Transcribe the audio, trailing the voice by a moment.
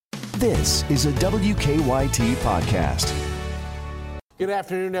This is a WKYT podcast. Good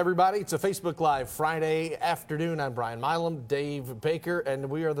afternoon, everybody. It's a Facebook Live Friday afternoon. I'm Brian Milam, Dave Baker, and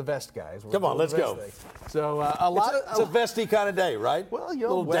we are the Vest guys. Come on, let's go. So It's a vesty kind of day, right? Well, a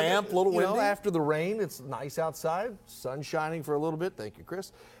little damp, a little windy. After the rain, it's nice outside. Sun shining for a little bit. Thank you,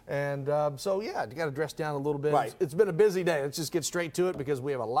 Chris. And you got to dress down a little bit. Right. It's been a busy day. Let's just get straight to it because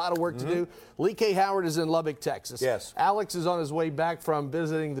we have a lot of work to do. Lee K. Howard is in Lubbock, Texas. Yes. Alex is on his way back from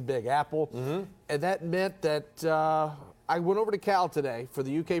visiting the Big Apple. And that meant that I went over to Cal today for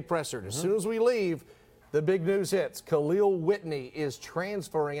the UK presser. And as soon as we leave, the big news hits. Khalil Whitney is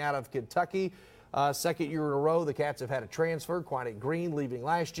transferring out of Kentucky. Second year in a row, the Cats have had a transfer. Quante Green leaving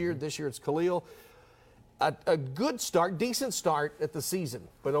last year. This year it's Khalil. A good start, decent start at the season.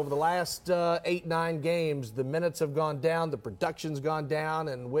 But over the last 8-9 games, the minutes have gone down, the production's gone down,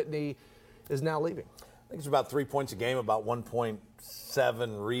 and Whitney is now leaving. I think it's about 3 points a game, about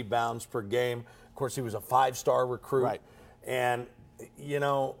 1.7 rebounds per game. Of course, he was a 5-star recruit. Right. And,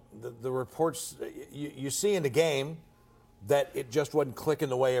 the reports you see in the game that it just wasn't clicking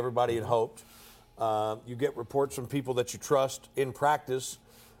the way everybody had hoped. You get reports from people that you trust in practice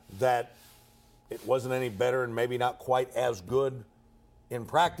that it wasn't any better and maybe not quite as good in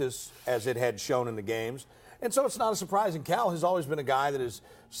practice as it had shown in the games. And so it's not a surprise. And Cal has always been a guy that has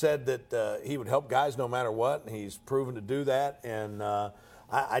said that he would help guys no matter what, and he's proven to do that. And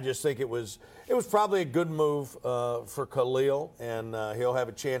I just think it was probably a good move for Khalil, and he'll have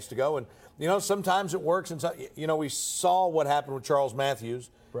a chance to go. And, sometimes it works. And, we saw what happened with Charles Matthews.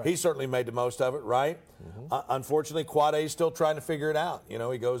 Right. He certainly made the most of it, right? Unfortunately, Quade's still trying to figure it out.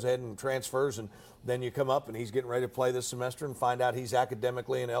 He goes ahead and transfers, and then you come up, and he's getting ready to play this semester and find out he's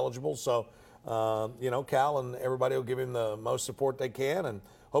academically ineligible. So, Cal and everybody will give him the most support they can and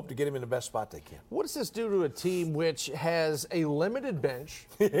hope to get him in the best spot they can. What does this do to a team which has a limited bench?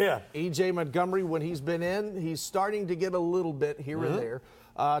 Yeah. E.J. Montgomery, when he's been in, he's starting to get a little bit here and there.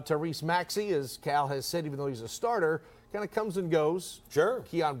 Tyrese Maxey, as Cal has said, even though he's a starter, kind of comes and goes. Sure.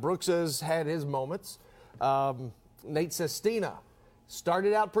 Keon Brooks has had his moments. Nate Sestina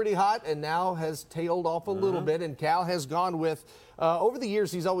started out pretty hot and now has tailed off a little bit. And Cal has gone with, over the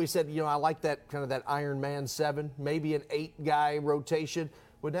years, he's always said, I like that kind of that Iron Man 7, maybe an 8-guy rotation.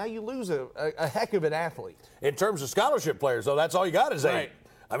 Well, now you lose a heck of an athlete. In terms of scholarship players, though, that's all you got is 8. Right.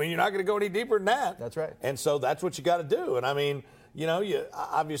 I mean, you're not going to go any deeper than that. That's right. And so that's what you got to do. And, I mean,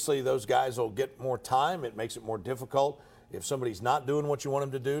 obviously those guys will get more time. It makes it more difficult if somebody's not doing what you want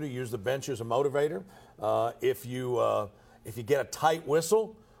them to do, to use the bench as a motivator. If you get a tight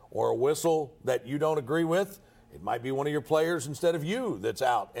whistle or a whistle that you don't agree with, it might be one of your players instead of you that's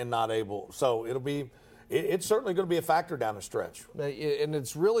out and not able. So it's certainly going to be a factor down the stretch. And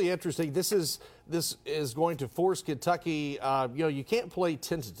it's really interesting. This is going to force Kentucky. You can't play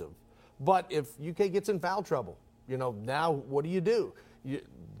tentative, but if UK gets in foul trouble, now what do?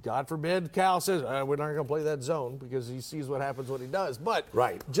 God forbid Cal says, we're not going to play that zone because he sees what happens when he does. But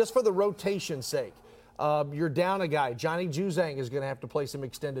just for the rotation's sake, you're down a guy. Johnny Juzang is going to have to play some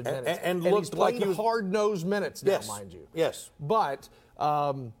extended minutes. And he's playing hard-nosed minutes now, mind you. Yes. But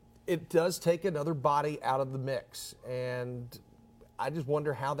it does take another body out of the mix. And I just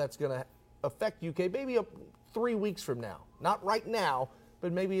wonder how that's going to affect UK maybe 3 weeks from now. Not right now,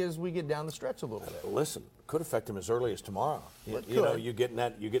 but maybe as we get down the stretch a little bit. Listen, could affect him as early as tomorrow. You getting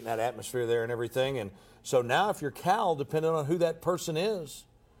that atmosphere there and everything. And so now if you're Cal, depending on who that person is,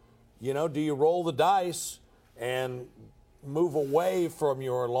 do you roll the dice and move away from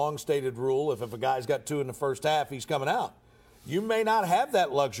your long-stated rule? If a guy's got 2 in the first half, he's coming out. You may not have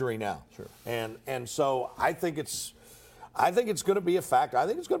that luxury now. Sure. And so I think it's going to be a factor. I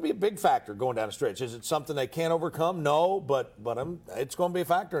think it's going to be a big factor going down the stretch. Is it something they can't overcome? No, but it's going to be a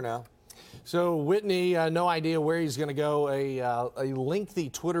factor now. So Whitney, no idea where he's going to go. A lengthy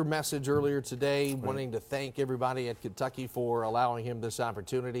Twitter message earlier today wanting to thank everybody at Kentucky for allowing him this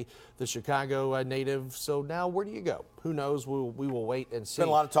opportunity. The Chicago native. So now where do you go? Who knows? We will wait and see. Been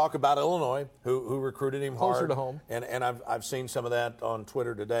a lot of talk about Illinois, who recruited him closer hard. to home. And I've seen some of that on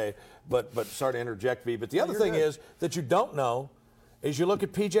Twitter today. But sorry to interject, V. But the other thing is that you don't know is you look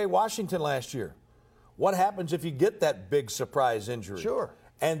at P.J. Washington last year. What happens if you get that big surprise injury? Sure.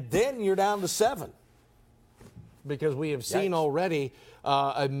 And then you're down to 7. Because we have seen already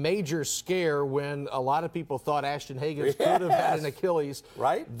a major scare when a lot of people thought Ashton Hagans could have had an Achilles.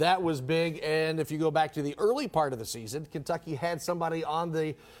 Right. That was big. And if you go back to the early part of the season, Kentucky had somebody on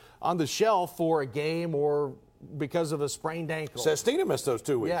the shelf for a game or because of a sprained ankle. Sestina missed those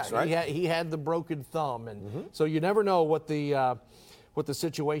 2 weeks, right? He had the broken thumb. And so you never know what the what the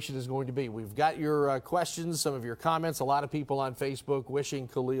situation is going to be. We've got your questions, some of your comments. A lot of people on Facebook wishing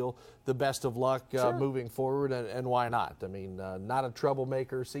Khalil the best of luck moving forward, and why not? I mean, not a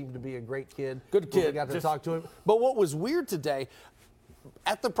troublemaker, seemed to be a great kid. Good kid. We got to talk to him. But what was weird today,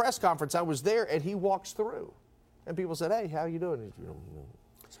 at the press conference, I was there, and he walks through. And people said, hey, how you doing? He's,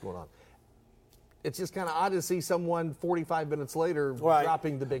 what's going on? It's just kind of odd to see someone 45 minutes later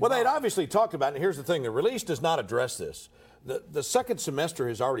dropping the big Well, bomb. they'd obviously talked about it, and here's the thing. The release does not address this. The second semester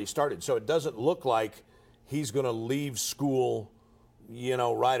has already started, so it doesn't look like he's going to leave school,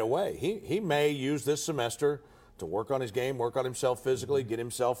 right away. He may use this semester to work on his game, work on himself physically, get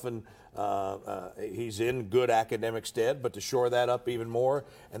himself in he's in good academic stead, but to shore that up even more,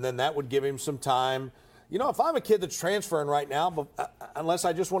 and then that would give him some time. If I'm a kid that's transferring right now, but unless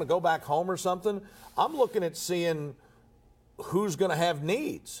I just want to go back home or something, I'm looking at seeing who's going to have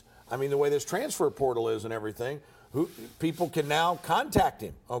needs. I mean, the way this transfer portal is and everything, people can now contact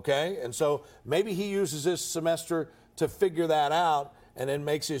him, okay? And so maybe he uses this semester to figure that out and then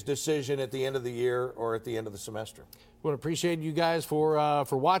makes his decision at the end of the year or at the end of the semester. We want to appreciate you guys for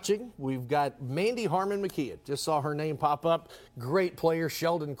watching. We've got Mandy Harmon McKeon. Just saw her name pop up. Great player,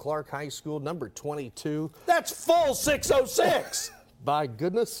 Sheldon Clark High School, number 22. That's full 606. By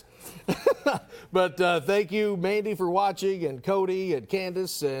goodness. But thank you, Mandy, for watching, and Cody and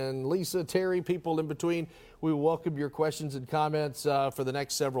Candace and Lisa, Terry, people in between. We welcome your questions and comments for the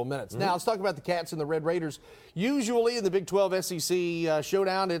next several minutes. Now, let's talk about the Cats and the Red Raiders. Usually in the Big 12 SEC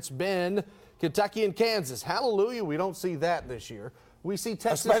showdown, it's been Kentucky and Kansas. Hallelujah, we don't see that this year. We see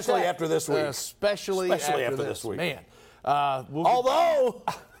Texas Especially Tech. after this week. Especially after this week. Man. Although,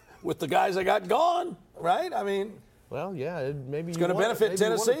 with the guys that got gone, right? I mean, well, yeah, maybe it's going to benefit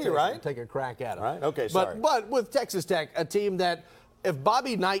Tennessee, right? Take a crack at it. Right? Okay, sorry. But with Texas Tech, a team that if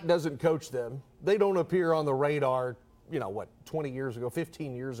Bobby Knight doesn't coach them, they don't appear on the radar, 20 years ago,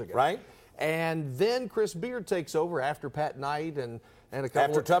 15 years ago. Right. And then Chris Beard takes over after Pat Knight and a couple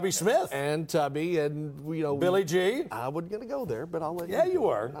after Tubby Smith. And Tubby and, Billy G. I wasn't going to go there, but I'll let you. Yeah, you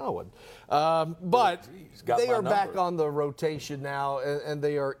were. No, I wouldn't. But they are number. back on the rotation now, and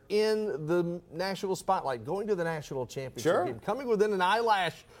they are in the national spotlight, going to the national championship game, coming within an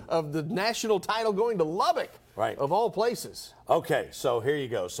eyelash of the national title, going to Lubbock, right, of all places. Okay, so here you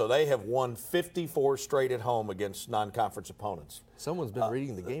go. So they have won 54 straight at home against non-conference opponents. Someone's been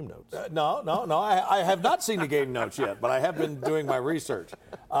reading the game notes. No. I have not seen the game notes yet, but I have been doing my research.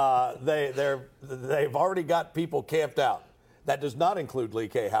 They've already got people camped out. That does not include Lee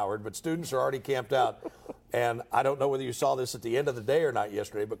K. Howard, but students are already camped out. And I don't know whether you saw this at the end of the day or not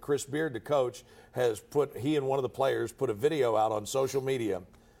yesterday, but Chris Beard, the coach, he and one of the players put a video out on social media.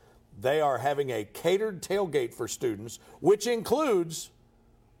 They are having a catered tailgate for students, which includes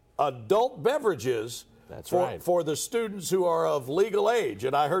adult beverages. That's right. For the students who are of legal age.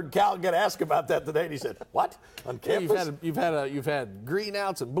 And I heard Cal get asked about that today, and he said, what? On campus? You've had green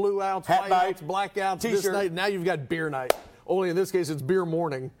outs and blue outs, hat white night, outs, black outs, T-shirt. this night. Now you've got beer night. Only in this case it's beer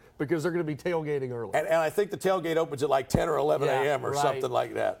morning because they're going to be tailgating early. And I think the tailgate opens at like 10 or 11 a.m. or something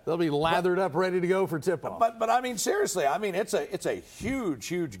like that. They'll be lathered up, ready to go for tip-off. But I mean, seriously, it's a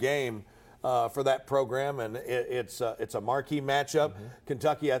huge game for that program, and it's a marquee matchup. Mm-hmm.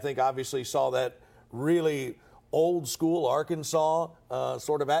 Kentucky, I think, obviously saw that really old school Arkansas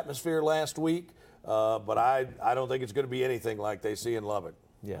sort of atmosphere last week, but I don't think it's going to be anything like they see in Lubbock.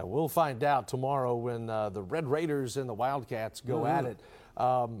 Yeah, we'll find out tomorrow when the Red Raiders and the Wildcats go at it.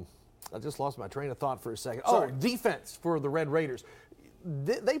 I just lost my train of thought for a second. Sorry. Oh, defense for the Red Raiders.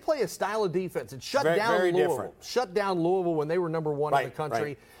 They play a style of defense. It shut down very Louisville. different. Shut down Louisville when they were number one in the country.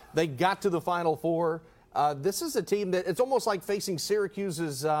 Right. They got to the Final Four. This is a team that it's almost like facing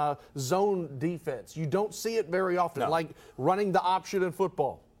Syracuse's zone defense. You don't see it very often, like running the option in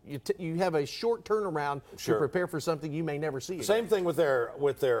football. You have a short turnaround to prepare for something you may never see again. Same thing with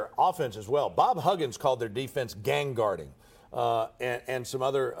their offense as well. Bob Huggins called their defense gang guarding. And some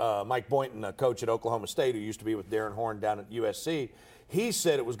other, Mike Boynton, a coach at Oklahoma State who used to be with Darren Horn down at USC, he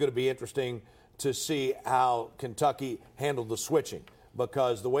said it was going to be interesting to see how Kentucky handled the switching,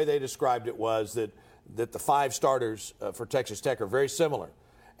 because the way they described it was that the five starters for Texas Tech are very similar.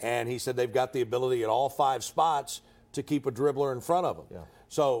 And he said they've got the ability at all five spots to keep a dribbler in front of them. Yeah.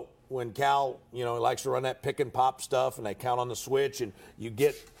 So when Cal, likes to run that pick and pop stuff and they count on the switch and you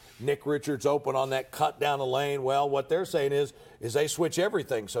get Nick Richards open on that cut down the lane, well, what they're saying is they switch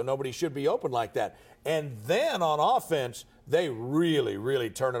everything, so nobody should be open like that. And then on offense, they really, really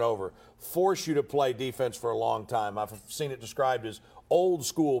turn it over, force you to play defense for a long time. I've seen it described as old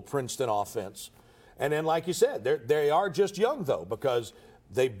school Princeton offense. And then, like you said, they are just young, though, because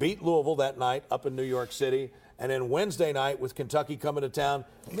they beat Louisville that night up in New York City, And then Wednesday night with Kentucky coming to town,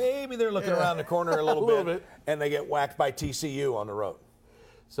 maybe they're looking around the corner a little bit, and they get whacked by TCU on the road.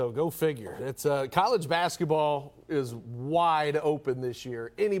 So go figure. It's college basketball is wide open this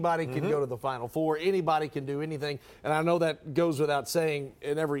year. Anybody can go to the Final Four. Anybody can do anything. And I know that goes without saying.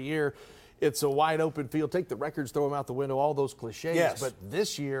 In every year, it's a wide open field. Take the records, throw them out the window, all those cliches. Yes. But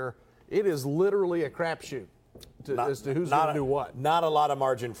this year, it is literally a crapshoot as to who's going to do what. Not a lot of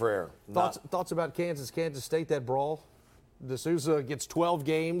margin for error. Thoughts about Kansas State, that brawl? D'Souza gets 12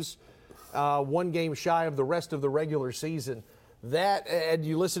 games, 1 game shy of the rest of the regular season. That, and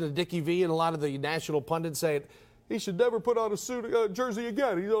you listen to Dickie V and a lot of the national pundits saying, he should never put on a jersey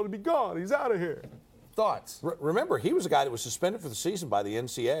again. He's going to be gone. He's out of here. Thoughts? Remember, he was a guy that was suspended for the season by the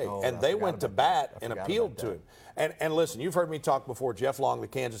NCAA, and they went to bat and appealed to him. And listen, you've heard me talk before. Jeff Long, the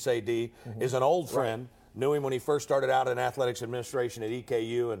Kansas AD, is an old friend. Knew him when he first started out in athletics administration at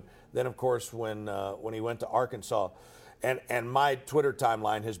EKU, and then, of course, when he went to Arkansas. And my Twitter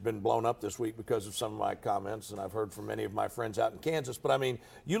timeline has been blown up this week because of some of my comments, and I've heard from many of my friends out in Kansas. But, I mean,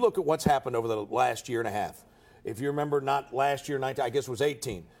 you look at what's happened over the last year and a half. If you remember, not last year, 19, I guess it was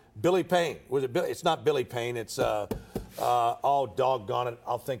 18. Billy Payne. Was it Billy? It's not Billy Payne. It's, oh, doggone it.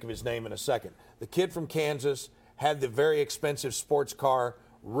 I'll think of his name in a second. The kid from Kansas had the very expensive sports car,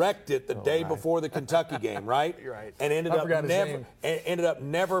 wrecked it the day before the Kentucky game, right? Right. And ended up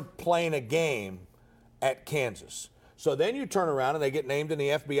never playing a game at Kansas. So then you turn around and they get named in the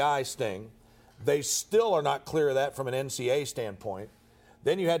FBI sting. They still are not clear of that from an NCAA standpoint.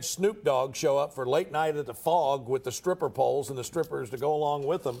 Then you had Snoop Dogg show up for late night at the Fog with the stripper poles and the strippers to go along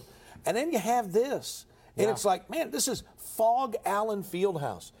with them. And then you have this. And it's like, man, this is Fog Allen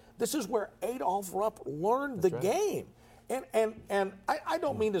Fieldhouse. This is where Adolph Rupp learned the game. And I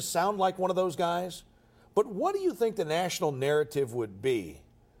don't mean to sound like one of those guys, but what do you think the national narrative would be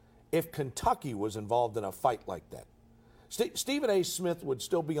if Kentucky was involved in a fight like that? Stephen A. Smith would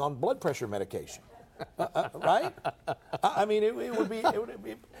still be on blood pressure medication, right? I mean, it would be,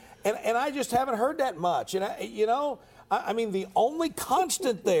 and I just haven't heard that much. And I mean, the only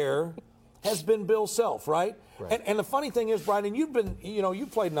constant there has been Bill Self, right? And the funny thing is, Brian, and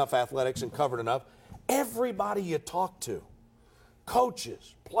you've played enough athletics and covered enough. Everybody you talk to,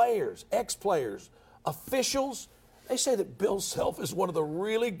 coaches, players, ex-players, officials, they say that Bill Self is one of the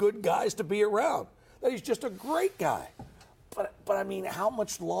really good guys to be around. That he's just a great guy. But I mean, how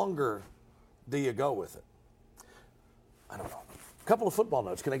much longer do you go with it? I don't know. A couple of football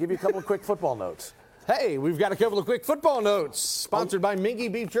notes. Can I give you a couple of quick football notes? Hey, we've got a couple of quick football notes sponsored by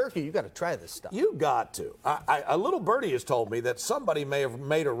Mingy Beef Jerky. You got to try this stuff. You got to. A little birdie has told me that somebody may have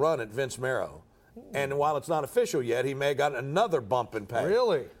made a run at Vince Marrow. And while it's not official yet, he may have gotten another bump in pay.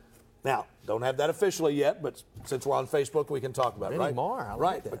 Really? Now, don't have that officially yet, but since we're on Facebook, we can talk about it, right? More.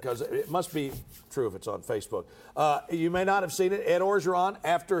 Right, because it must be true if it's on Facebook. You may not have seen it. Ed Orgeron,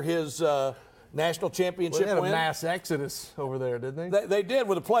 after his national championship They had win. a mass exodus over there, didn't they? They did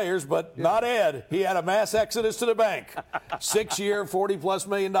with the players, but not Ed. He had a mass exodus to the bank. 6-year, $40+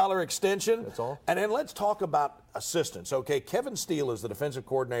 million extension. That's all. And then let's talk about assistants. Okay, Kevin Steele is the defensive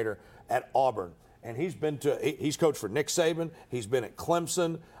coordinator at Auburn. And he's coached for Nick Saban. He's been at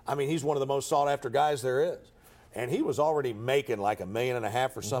Clemson. I mean, he's one of the most sought-after guys there is. And he was already making like $1.5 million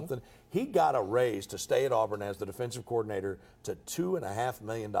or something. He got a raise to stay at Auburn as the defensive coordinator to $2.5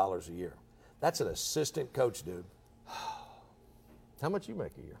 million a year. That's an assistant coach, dude. How much you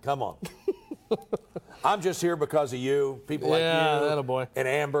make a year? Come on. I'm just here because of you, people like you, attaboy. and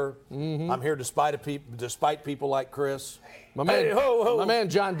Amber. I'm here despite people like Chris. My man, ho. My man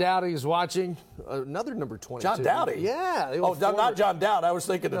John Dowdy is watching. Another number 22. John Dowdy? Yeah. Not John Dowd. I was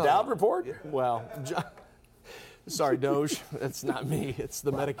thinking the Dowd Report. Well, sorry, Doge. That's not me. It's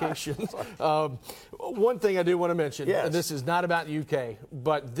the medication. One thing I do want to mention. Yes. This is not about UK,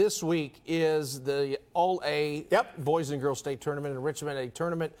 but this week is the All-A Boys and Girls State Tournament in Richmond, a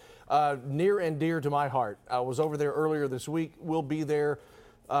tournament near and dear to my heart. I was over there earlier this week. We'll be there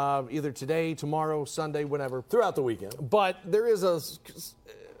either today, tomorrow, Sunday, whenever. Throughout the weekend. But there is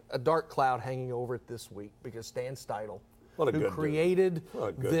a dark cloud hanging over it this week because Stan Steidel, who created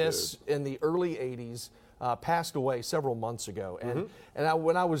this in the early 80s, passed away several months ago. And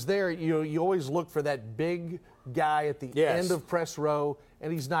when I was there, you always look for that big guy at the end of press row,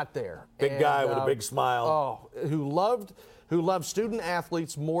 and he's not there. Big guy with a big smile. Oh, who loved student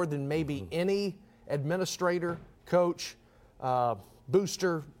athletes more than maybe any administrator, coach,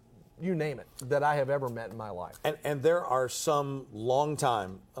 booster, you name it, that I have ever met in my life. And there are some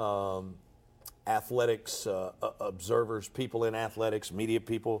longtime athletics observers, people in athletics, media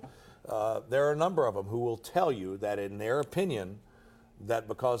people. There are a number of them who will tell you that in their opinion, that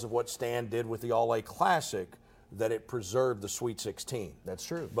because of what Stan did with the All-A Classic, that it preserved the Sweet 16. That's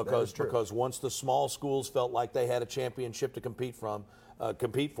true. Because once the small schools felt like they had a championship to compete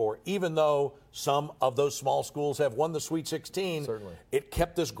for, even though some of those small schools have won the Sweet 16, certainly, it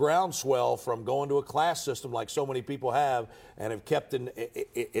kept this groundswell from going to a class system like so many people have, and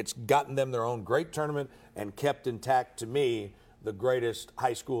it's gotten them their own great tournament and kept intact, to me, the greatest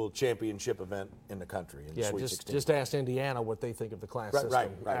high school championship event in the country. In the Sweet 16. Just ask Indiana what they think of the class system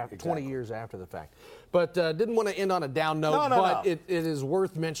right, exactly. 20 years after the fact. But didn't want to end on a down note, No. It is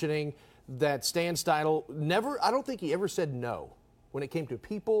worth mentioning that Stan Steidl I don't think he ever said no when it came to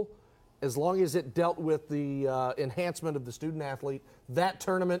people, as long as it dealt with the enhancement of the student athlete. That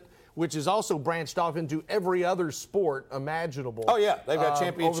tournament, which is also branched off into every other sport imaginable. Oh, yeah. They've got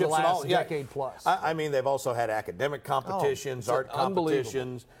championships over the last and all. decade plus. I mean, they've also had academic competitions, art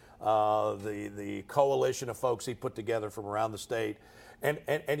competitions, the coalition of folks he put together from around the state.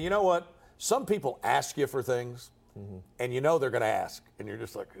 And you know what? Some people ask you for things, and you know they're going to ask, and you're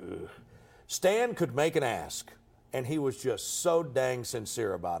just like, ugh. Stan could make an ask, and he was just so dang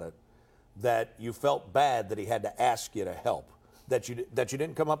sincere about it that you felt bad that he had to ask you to help. That you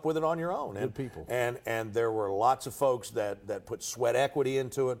didn't come up with it on your own. Good people. And there were lots of folks that put sweat equity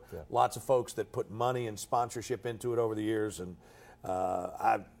into it, lots of folks that put money and sponsorship into it over the years, and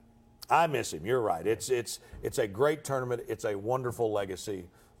I miss him. You're right. It's a great tournament. It's a wonderful legacy,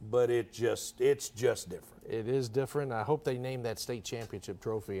 but it's just different. It is different. I hope they name that state championship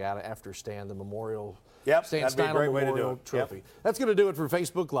trophy after Stan, the memorial. Yep, Stan that'd be a Steidl great way to do Memorial it. Trophy. Yep. That's going to do it for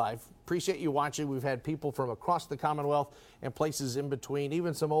Facebook Live. Appreciate you watching. We've had people from across the Commonwealth and places in between.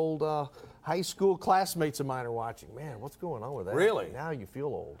 Even some old high school classmates of mine are watching. Man, what's going on with that? Really? Now you feel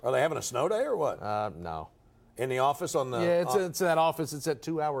old. Are they having a snow day or what? No. In the office on the... Yeah, it's that office. It's that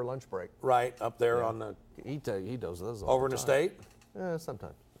 2-hour lunch break. Right, up there on the... He does those all Over in the the time. state?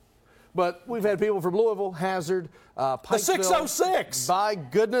 Sometimes. But we've had people from Louisville, Hazard, Pikeville. The 606! By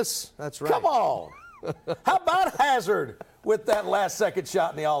goodness, that's right. Come on! How about Hazard with that last-second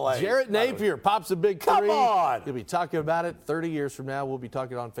shot in the All-A? Jarrett Napier pops a big three. Come on! He'll be talking about it 30 years from now. We'll be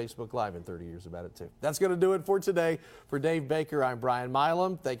talking on Facebook Live in 30 years about it, too. That's going to do it for today. For Dave Baker, I'm Brian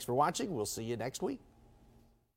Milam. Thanks for watching. We'll see you next week.